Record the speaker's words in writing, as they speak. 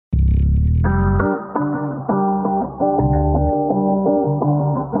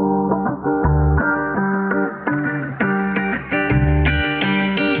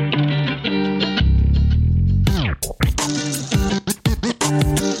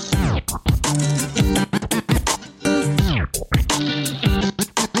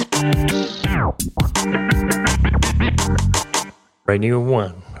Radio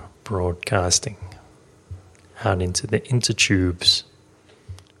 1 broadcasting out into the intertubes.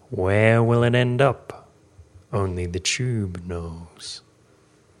 Where will it end up? Only the tube knows.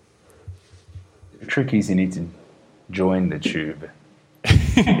 The trick is you need to join the tube.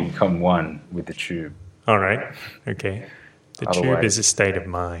 Become one with the tube. All right. Okay. The tube is a state of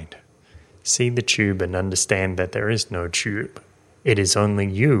mind. See the tube and understand that there is no tube. It is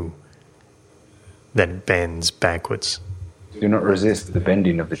only you that bends backwards. Do not resist the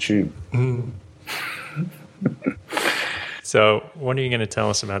bending of the tube. So, what are you going to tell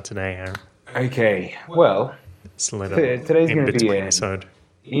us about today, Aaron? Okay, well, today's going to be an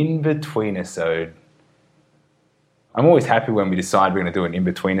in-between-isode. I'm always happy when we decide we're going to do an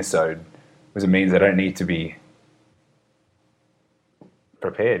in-between-isode, because it means I don't need to be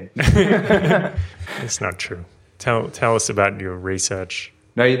prepared. It's not true. Tell us about your research.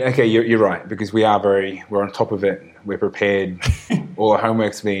 No, okay, you're right, because we're on top of it. We're prepared. All our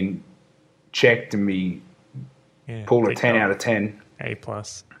homework's been checked, and we pulled a 10 out of 10. A+.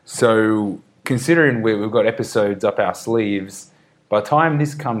 So, considering we've got episodes up our sleeves, by the time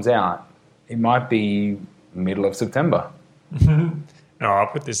this comes out, it might be middle of September. No, I'll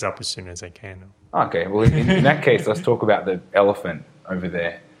put this up as soon as I can. Okay, well, in that case, let's talk about the elephant over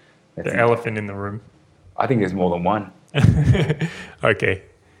there. The elephant in the room. I think there's more than one. Okay.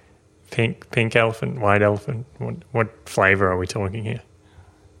 Pink elephant, white elephant. What flavor are we talking here?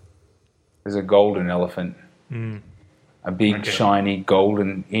 There's a golden elephant. A big, shiny,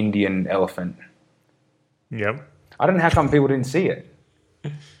 golden Indian elephant. Yep. I don't know how come people didn't see it.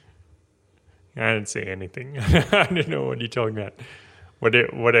 I didn't see anything. I don't know what you're talking about. What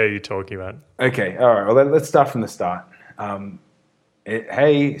are you talking about? Okay, all right. Well, let's start from the start.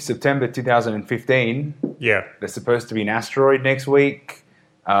 Hey, September 2015. Yeah. There's supposed to be an asteroid next week.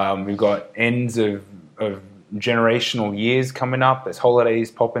 We've got ends of generational years coming up. There's holidays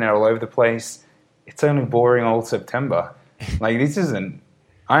popping out all over the place. It's only boring old September. Like, this isn't...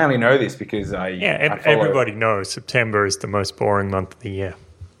 I only know this because I follow... Everybody knows September is the most boring month of the year.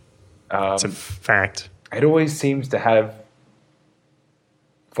 It's a fact. It always seems to have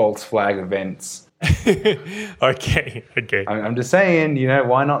false flag events. Okay. I'm just saying,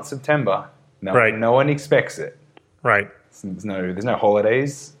 why not September? No, right. No one expects it. Right. There's no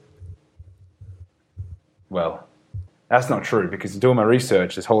holidays. Well, that's not true because doing my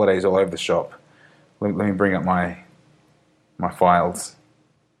research, there's holidays all over the shop. Let me bring up my files.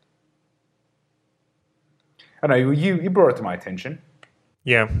 I know you brought it to my attention.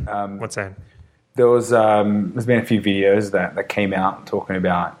 Yeah. What's that? There's been a few videos that came out talking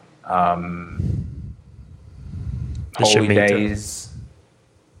about holidays.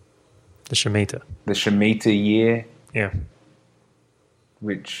 The Shemitah. The Shemitah year. Yeah.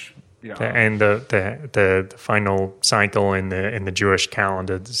 Which and the final cycle in the Jewish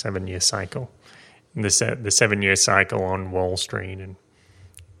calendar, the 7-year cycle, the 7-year cycle on Wall Street and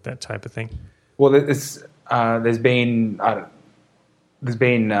that type of thing. Well, there's been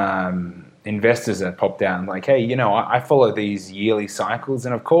investors that popped out and like, hey, I follow these yearly cycles,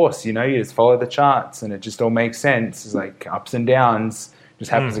 and of course, you just follow the charts, and it just all makes sense. It's like ups and downs,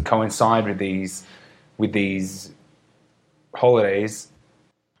 just happens to coincide with these holidays.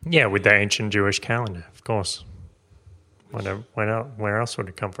 Yeah, with the ancient Jewish calendar, of course. Where else would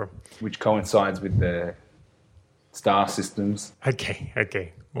it come from? Which coincides with the star systems.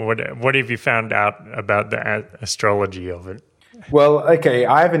 Okay. What have you found out about the astrology of it? Well, okay,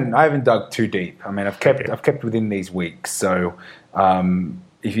 I haven't dug too deep. I mean, I've kept within these weeks. So,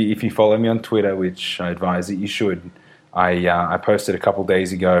 if you follow me on Twitter, which I advise that you should, I posted a couple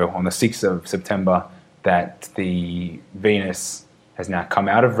days ago on the 6th of September that the Venus has now come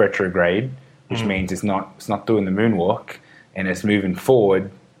out of retrograde, which means it's not doing the moonwalk, and it's moving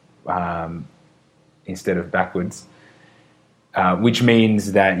forward instead of backwards, which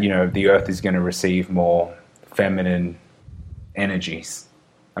means that the Earth is going to receive more feminine energies.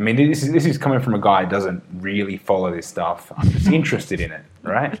 I mean, this is coming from a guy who doesn't really follow this stuff. I'm just interested in it,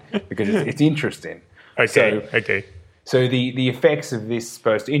 right? Because it's interesting. Okay. So the effects of this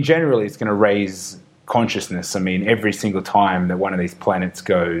in general, it's going to raise consciousness. I mean, every single time that one of these planets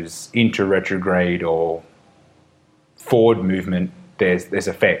goes into retrograde or forward movement, there's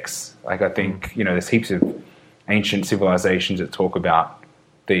effects. Like, I think, there's heaps of ancient civilizations that talk about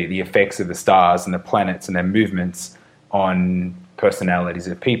the effects of the stars and the planets and their movements on personalities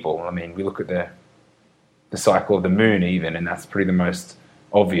of people. I mean, we look at the cycle of the moon even, and that's probably the most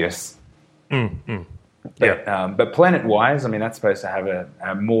obvious. But planet-wise, I mean, that's supposed to have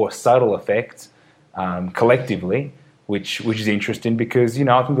a more subtle effect collectively, which is interesting because,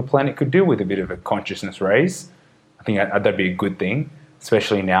 I think the planet could do with a bit of a consciousness raise. I think that'd be a good thing,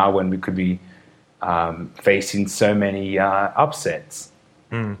 especially now when we could be facing so many upsets.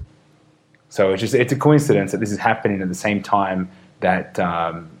 So it's a coincidence that this is happening at the same time that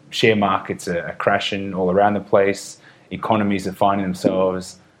share markets are crashing all around the place, economies are finding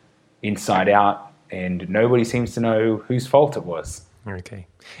themselves inside out, and nobody seems to know whose fault it was. Okay.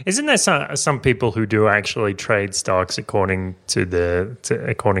 Isn't there some people who do actually trade stocks according to the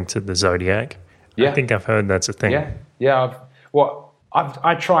zodiac? Yeah. I think I've heard that's a thing. Yeah.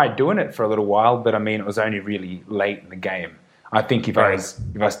 I tried doing it for a little while, but I mean, it was only really late in the game. I think if I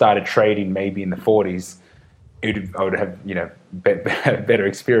started trading maybe in the 40s, I would have better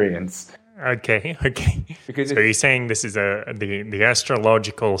experience. Okay. Because so you're saying this is the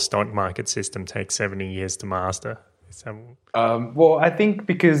astrological stock market system takes 70 years to master? Well, I think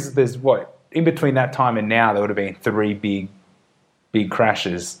because there's in between that time and now, there would have been 3 big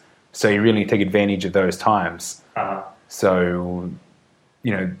crashes. So you really take advantage of those times. So,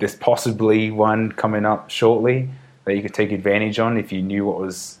 there's possibly one coming up shortly that you could take advantage on if you knew what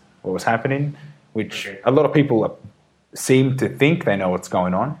was happening, which a lot of people seem to think they know what's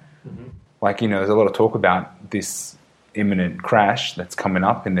going on. Mm-hmm. Like, there's a lot of talk about this imminent crash that's coming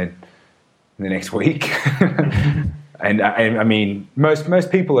up in the next week. And I mean,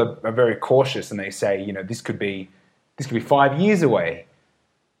 most people are very cautious, and they say, this could be 5 years away,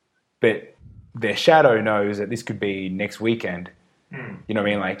 but their shadow knows that this could be next weekend. You know what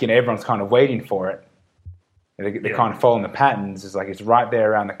I mean? Like, everyone's kind of waiting for it. They're kind of following the patterns. It's like it's right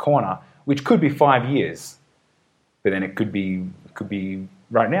there around the corner, which could be 5 years, but then it could be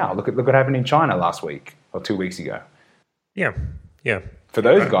right now. Look what happened in China last week or 2 weeks ago. Yeah. For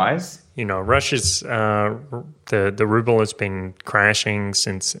those guys, Russia's the ruble has been crashing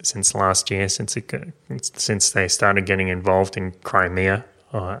since last year, since they started getting involved in Crimea,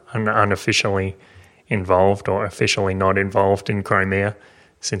 unofficially involved or officially not involved in Crimea.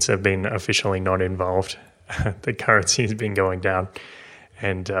 Since they've been officially not involved, the currency has been going down.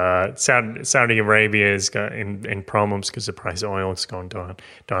 And Saudi Arabia is in problems because the price of oil has gone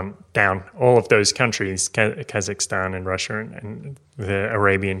down. All of those countries, Kazakhstan and Russia and the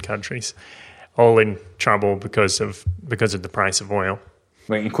Arabian countries, all in trouble because of the price of oil.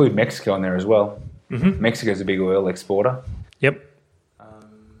 We include Mexico in there as well. Mm-hmm. Mexico's a big oil exporter. Yep.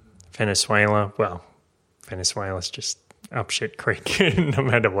 Venezuela's just up shit creek no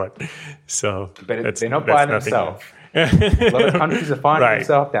matter what. So, but they're not by themselves. A lot of countries are finding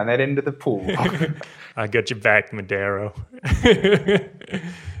themselves down that end of the pool. I got your back, Madero.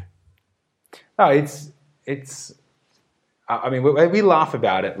 No, it's. I mean, we laugh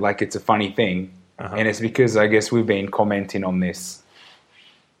about it like it's a funny thing, and it's because I guess we've been commenting on this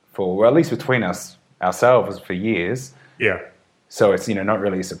at least between ourselves for years. Yeah. So it's not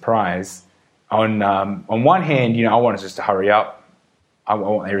really a surprise. On one hand, I want us just to hurry up. I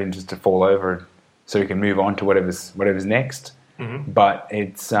want everything just to fall over, so we can move on to whatever's next. Mm-hmm. But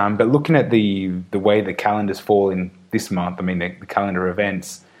it's but looking at the way the calendars fall in this month, I mean the calendar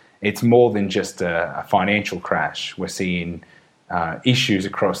events, it's more than just a financial crash. We're seeing issues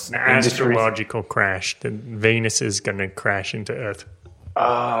across an astrological crash. The Venus is going to crash into Earth.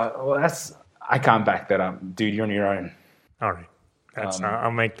 Well, I can't back that up, dude. You're on your own. All right, I'll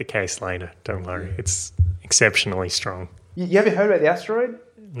make the case later. Don't worry, it's exceptionally strong. You ever heard about the asteroid?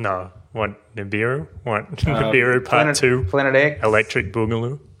 No. What, Nibiru? What? Nibiru Part 2? Planet X? Electric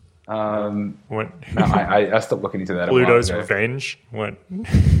Boogaloo? What? No, I stopped looking into that. Pluto's Revenge? What?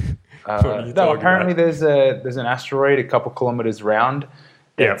 No, apparently there's an asteroid a couple kilometers round.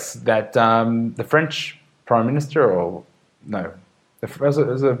 That the French Prime Minister, or no, there was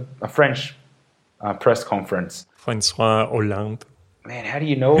a French press conference. François Hollande. Man, how do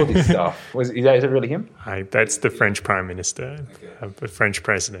you know all this stuff? Is it really him? That's the French Prime Minister, the French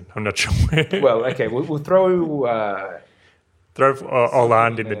President. I'm not sure. Well, okay, we'll throw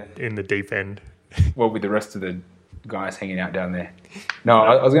Hollande in the deep end. Well, with the rest of the guys hanging out down there. No,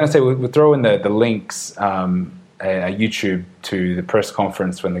 I was going to say we'll throw in the links, YouTube to the press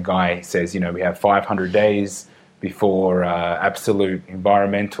conference when the guy says, we have 500 days before absolute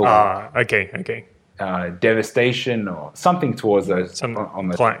environmental. Okay. Devastation or something towards those on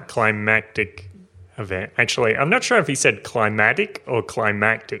the climactic event. Actually, I'm not sure if he said climatic or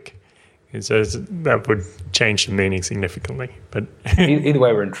climactic. It says that would change the meaning significantly. But either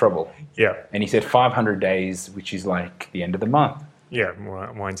way, we're in trouble. Yeah. And he said 500 days, which is like the end of the month. Yeah,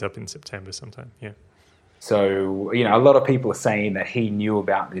 winds up in September sometime. Yeah. So a lot of people are saying that he knew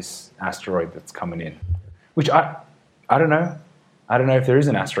about this asteroid that's coming in, which I don't know. I don't know if there is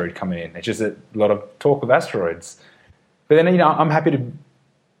an asteroid coming in. It's just a lot of talk of asteroids. But then, I'm happy to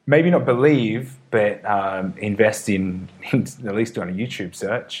maybe not believe, but invest in at least doing a YouTube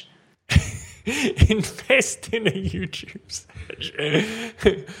search. Invest in a YouTube search.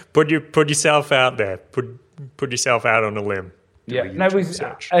 Put yourself out there. Put yourself out on a limb. Yeah, no,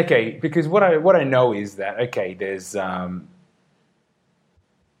 okay. Because what I know is that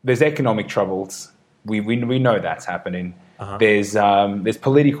there's economic troubles. We know that's happening. Uh-huh. There's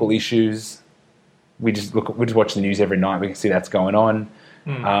political issues. We just watch the news every night. We can see that's going on.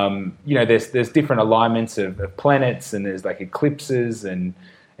 There's different alignments of planets, and there's like eclipses and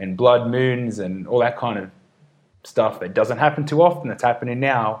blood moons and all that kind of stuff that doesn't happen too often. That's happening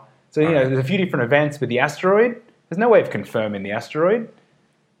now. So there's a few different events with the asteroid. There's no way of confirming the asteroid.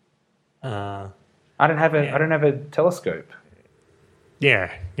 I don't have a telescope.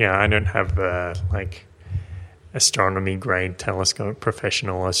 Yeah. I don't have astronomy grade telescope,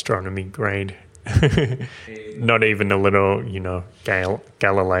 professional astronomy grade. Not even a little,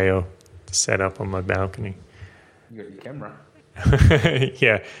 Galileo set up on my balcony. You got your camera.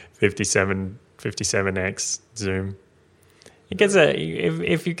 Yeah, 57x zoom. It gets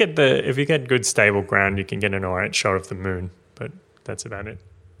if you get good stable ground, you can get an alright shot of the moon, but that's about it.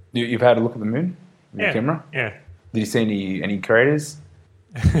 You've had a look at the moon with your camera? Yeah. Did you see any craters?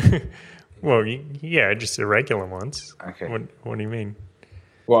 Well, yeah, just irregular ones. Okay. What do you mean?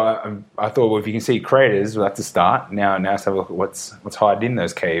 Well, I thought, well, if you can see craters, well, that's a start. Now let's have a look at what's hiding in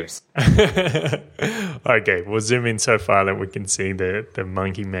those caves. Okay, we'll zoom in so far that we can see the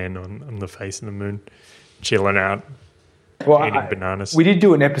monkey man on the face of the moon, chilling out, eating bananas. We did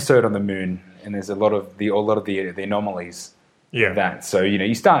do an episode on the moon, and there's a lot of the anomalies of that. So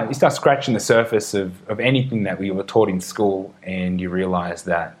you start scratching the surface of anything that we were taught in school, and you realize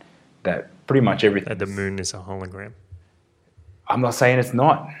that pretty much everything. That the moon is a hologram. I'm not saying it's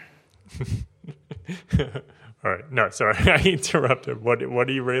not. All right. No, sorry. I interrupted. What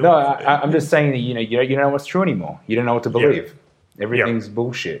do you really? No, I'm just saying that you don't know what's true anymore. You don't know what to believe. Yeah. Everything's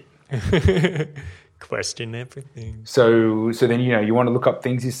bullshit. Question everything. So then you want to look up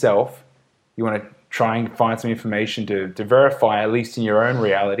things yourself. You want to try and find some information to verify, at least in your own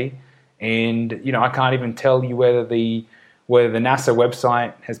reality. And I can't even tell you whether the NASA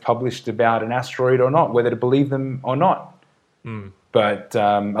website has published about an asteroid or not, whether to believe them or not. But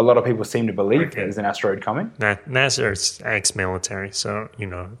a lot of people seem to believe there's an asteroid coming. NASA is ex-military, so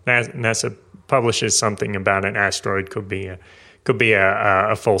NASA publishes something about an asteroid. Could be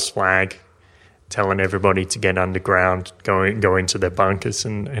a false flag, telling everybody to get underground, go into their bunkers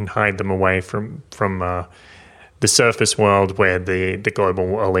and hide them away from the surface world, where the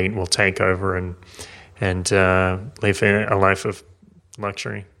global elite will take over and live a life of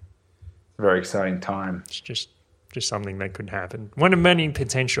luxury. Very exciting time. It's just something that could happen. One of many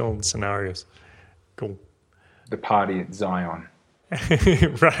potential scenarios. Cool. The party at Zion.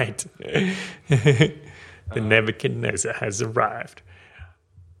 Right. The Nebuchadnezzar has arrived.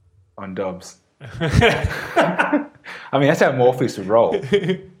 On Dobbs. I mean, that's how Morpheus would roll,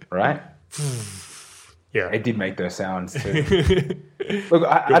 right? Yeah. It did make those sounds too. Look,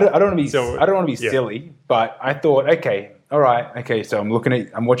 I don't want to be silly, but I thought, all right, so I'm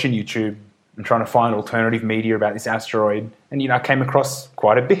watching YouTube. I'm trying to find alternative media about this asteroid, and I came across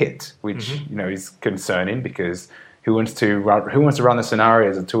quite a bit, which is concerning, because who wants to run the scenario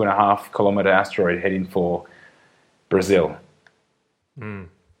as a 2.5 kilometer asteroid heading for Brazil? And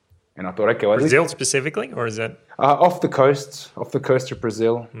I thought, Brazil specifically, or is that off the coast of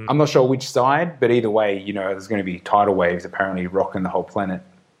Brazil? I'm not sure which side, but either way, there's going to be tidal waves apparently rocking the whole planet.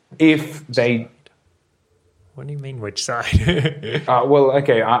 If they What do you mean, which side?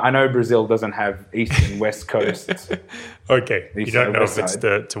 I know Brazil doesn't have east and west coasts. Okay, you don't know if it's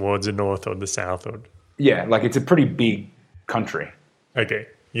towards the north or the south, or it's a pretty big country. Okay,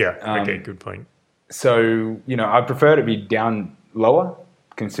 yeah, good point. So I prefer to be down lower,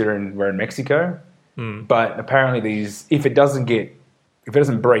 considering we're in Mexico. But apparently, if it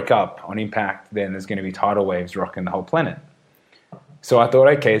doesn't break up on impact, then there's going to be tidal waves rocking the whole planet. So I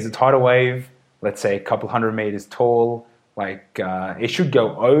thought, is a tidal wave, let's say a couple 100 meters tall, it should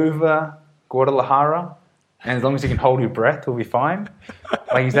go over Guadalajara, and as long as you can hold your breath, we'll be fine.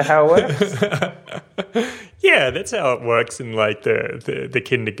 Is that how it works? Yeah, that's how it works in the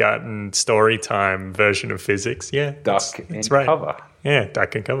kindergarten story time version of physics. Yeah, that's right. Cover. Yeah,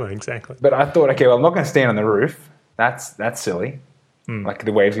 duck and cover, exactly. But I thought, I'm not going to stand on the roof. That's silly.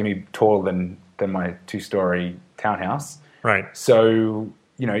 The wave's going to be taller than my 2-story townhouse. Right. So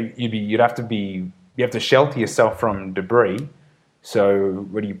you have to shelter yourself from debris. So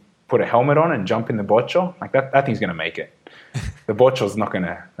when you put a helmet on and jump in the bocho, that thing's going to make it. The bocho's not going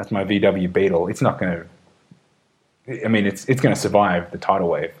to. That's my VW Beetle. It's not going I mean, it's going to survive the tidal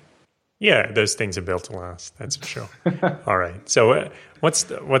wave. Yeah, those things are built to last. That's for sure. All right. So, what's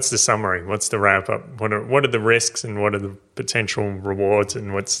the summary? What's the wrap up? What are the risks and what are the potential rewards?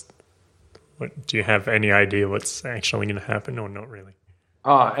 And what do you have any idea what's actually going to happen or not really?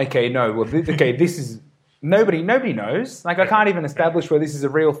 Oh, okay. No. Well, this is nobody knows. Like, I can't even establish whether this is a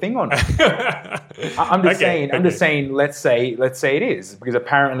real thing or not. I'm just saying. I'm just saying. Let's say it is, because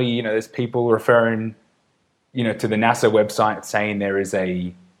apparently, there's people referring, to the NASA website saying there is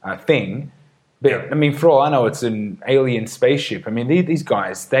a thing. But I mean, for all I know, it's an alien spaceship. I mean, these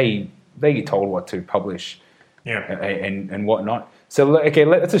guys, they get told what to publish, and whatnot. So okay,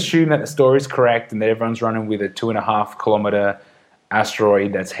 let's assume that the story is correct and that everyone's running with a 2.5 kilometer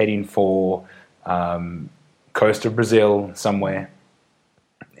asteroid that's heading for coast of Brazil somewhere.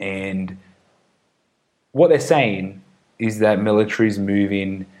 And what they're saying is that military's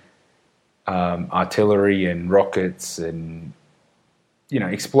moving artillery and rockets and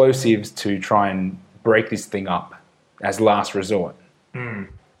explosives to try and break this thing up as last resort.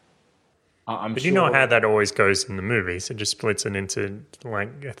 But you know how that always goes in the movies. It just splits it into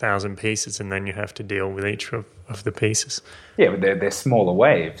like 1,000 pieces, and then you have to deal with each of the pieces. Yeah, but they're smaller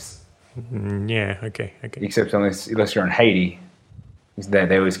waves. Yeah, okay. Except unless you're in Haiti,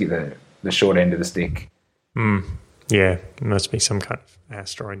 they always get the short end of the stick. Yeah, it must be some kind of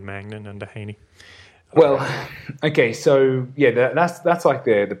asteroid magnet under Haiti. Well, okay, so yeah, that's like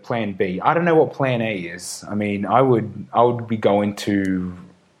the plan B. I don't know what plan A is. I mean, I would be going to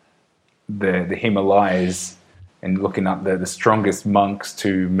the Himalayas and looking up the strongest monks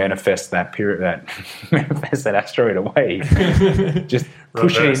to manifest that asteroid away. Just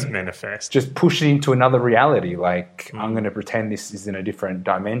push it into another reality. Like, I'm going to pretend this is in a different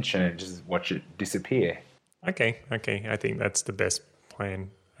dimension and just watch it disappear. Okay. I think that's the best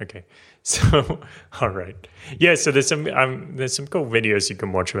plan. Okay, so all right, yeah. So there's some cool videos you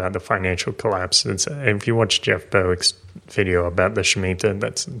can watch about the financial collapse. If you watch Jeff Berwick's video about the Shemitah,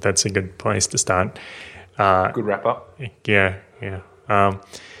 that's a good place to start. Good wrap up. Yeah.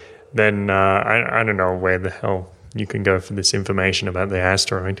 Then I don't know where the hell you can go for this information about the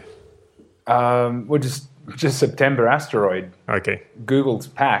asteroid. Well, just September asteroid. Okay. Google's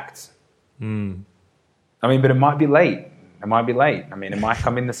packed. I mean, but it might be late. I mean, it might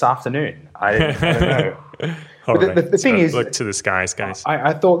come in this afternoon. I don't know. But the thing is, look to the skies, guys.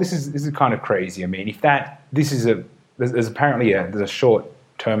 I thought this is kind of crazy. I mean, there's apparently there's a short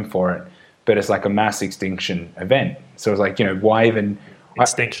term for it, but it's like a mass extinction event. So it's like, why even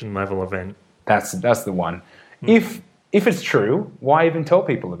extinction level event? That's the one. If it's true, why even tell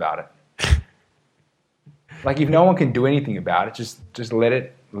people about it? Like, if no one can do anything about it, just let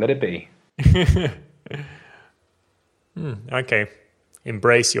it be. Okay.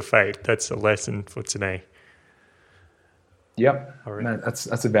 Embrace your fate. That's a lesson for today. Yep. All right. No,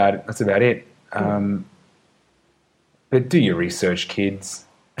 that's about it. That's about it. But do your research, kids.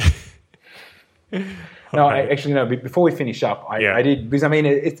 No, before we finish up, I did, because I mean,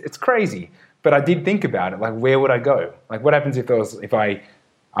 it's crazy, but I did think about it. Like, where would I go? Like, what happens if I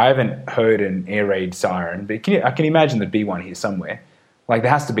haven't heard an air raid siren, but I can imagine there'd be one here somewhere. Like,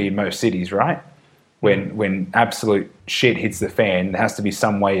 there has to be in most cities, right? When absolute shit hits the fan, there has to be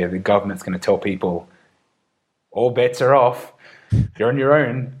some way the government's going to tell people, all bets are off. You're on your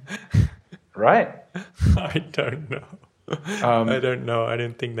own, right? I don't know. I don't know. I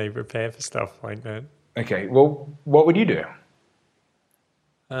don't think they prepare for stuff like that. Okay, well, what would you do?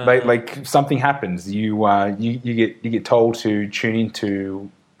 Like something happens, you get told to tune into,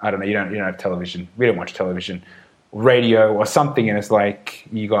 I don't know. You don't have television. We don't watch television, radio or something, and it's like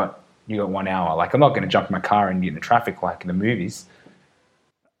you got 1 hour. Like, I'm not going to jump in my car and get in the traffic like in the movies.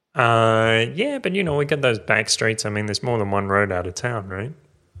 Yeah, but we got those back streets. I mean, there's more than one road out of town, right?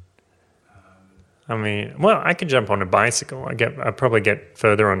 I mean, well, I could jump on a bicycle. I'd probably get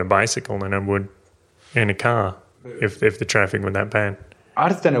further on a bicycle than I would in a car if the traffic were that bad. I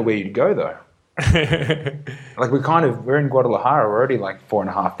just don't know where you'd go though. Like, we're in Guadalajara. We're already like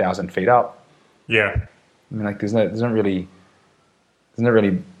 4,500 feet up. Yeah. I mean, like, there's not really.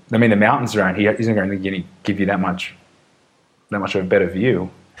 I mean, the mountains around here isn't going to give you that much of a better view.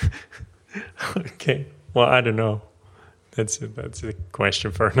 Okay. Well, I don't know. That's a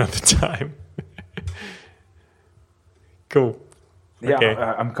question for another time. Cool. Okay.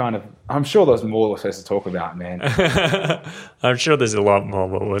 Yeah, I'm sure there's more we're supposed to talk about, man. I'm sure there's a lot more,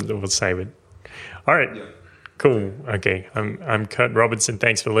 but we'll save it. All right. Yeah. Cool. Okay. I'm Kurt Robertson.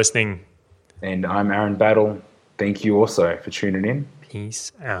 Thanks for listening. And I'm Aaron Battle. Thank you also for tuning in.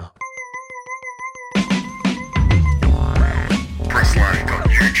 Peace out. Press like on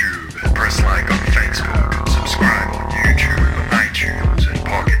YouTube. Press like